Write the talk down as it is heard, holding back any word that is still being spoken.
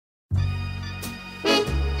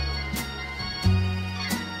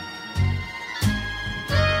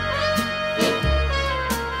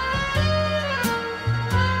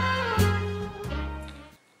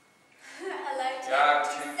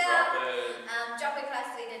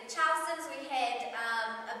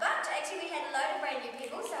brand new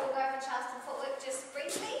people, so we'll go over Charleston footwork just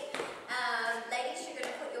briefly. Ladies, you're going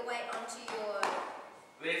to put your weight onto your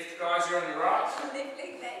left, guys, you're on your right. left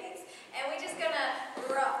leg, ladies. And we're just going to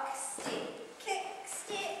rock, step,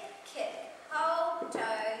 kick, hold,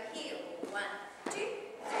 toe, heel. 1, 2, 3,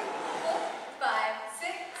 4, 5,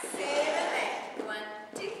 6, 7, 8. 1,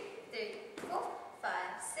 2, 3, 4, 5,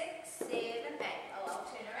 6, 7, 8. Oh, I'll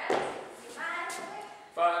turn around.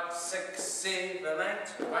 5, 6, 7, 8.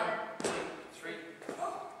 1, 2, 3, 4,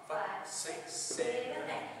 5, 6, 7,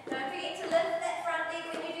 8. Don't forget to lift that front leg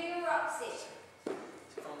when you do your rock set.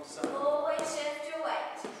 Always shift your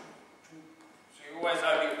weight. So you always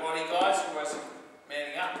over your body, guys. You're always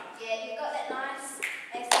manning up. Yeah, you've got that nice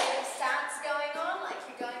athletic stance going on, like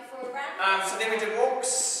you're going for a run. So then we did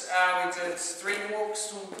walks. We did 3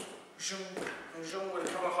 walks. With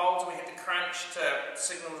a couple of holds. We had to crunch to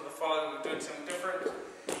signal to the follower we were doing something different.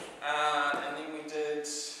 And then we did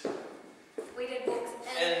walks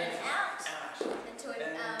in and out.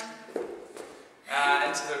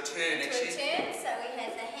 Into the turn, actually. Into a turn, so we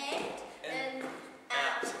had the hand in,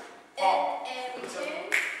 out, pop, in, and we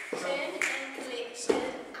turn, and collection,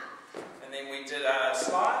 up. And then we did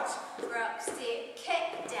slides. Rock, step,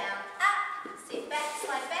 kick, down, up, step back,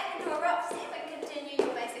 slide back into a rock step, and continue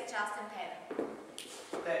your basic Charleston pattern.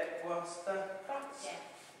 That was the class. Yeah.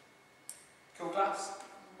 Cool class.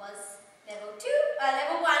 Was level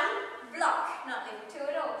 1 block, not level 2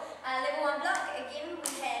 at all. Level 1 block, again, we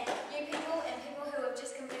had new people and people who have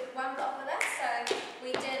just completed 1 block with us, so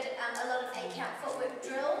we did a lot of 8-count footwork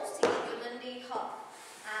drills to get your Lindy Hop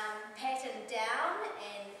pattern down,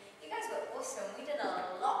 and you guys were awesome. We did a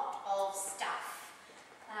lot of stuff.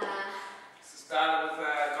 So started with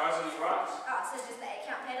guys on your right. Oh, so just the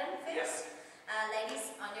 8-count pattern first? Yes.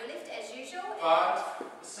 Ladies on your left as usual.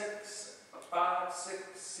 5, 6,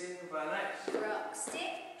 7, 8. Rock,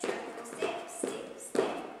 step, triple step, step,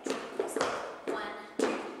 step, triple step. 1, 2,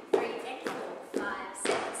 3, and 4, 5,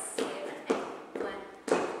 6, 7, 8. 1,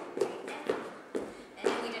 2, 3, and 4. And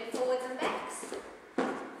then we did forwards and backs.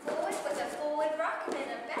 Forward with a forward rock and then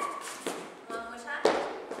a back. 1 more time.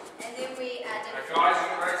 And then we did. Okay, guys, you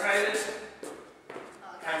get rotated.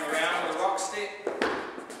 Came around with a rock step.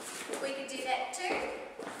 We could do that too.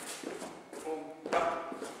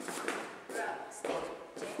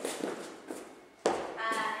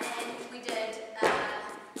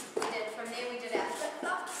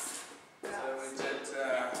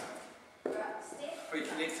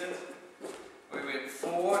 We went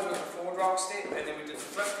forward with a forward rock step, and then we did the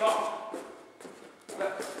flip flop.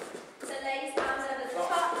 Flip. So ladies, arms over the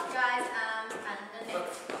top, guys, arms underneath.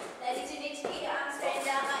 Ladies, you need to get your arms straight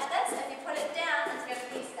down like this. If you put it down, it's going to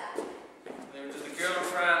be stuck. And then we did the girl in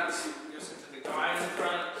front, we also did the guy in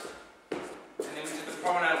front, and then we did the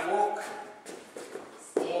promenade walk.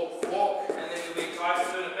 Walk, and then we guys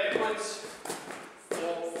doing it backwards.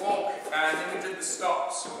 Walk, and then we did the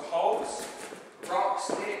stops with holds. Rock,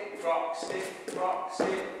 step, rock, step, rock,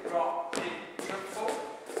 step, rock, step, triple.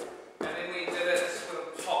 And then we did it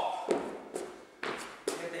with a pop.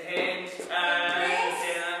 Hit the hand, and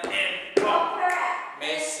down, and pop.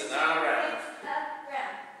 Messing around.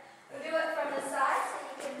 We'll do it from the side so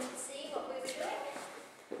you can see what we were doing.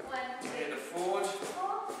 1, 2, And the forward.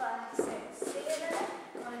 4, 5, 6, 7.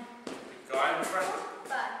 1, Guy in front.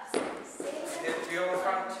 5, 6, 7. Hit the girl in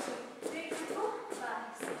front. 3, 4, 5,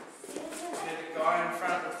 6, 7. Hit the guy in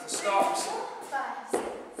front with the stops. 5, 6,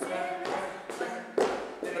 7.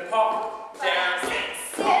 Then the pop. Down, 5, 6,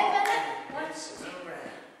 7. messing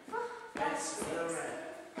around. Messing around.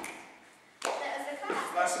 That was the class.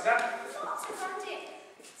 That's it done.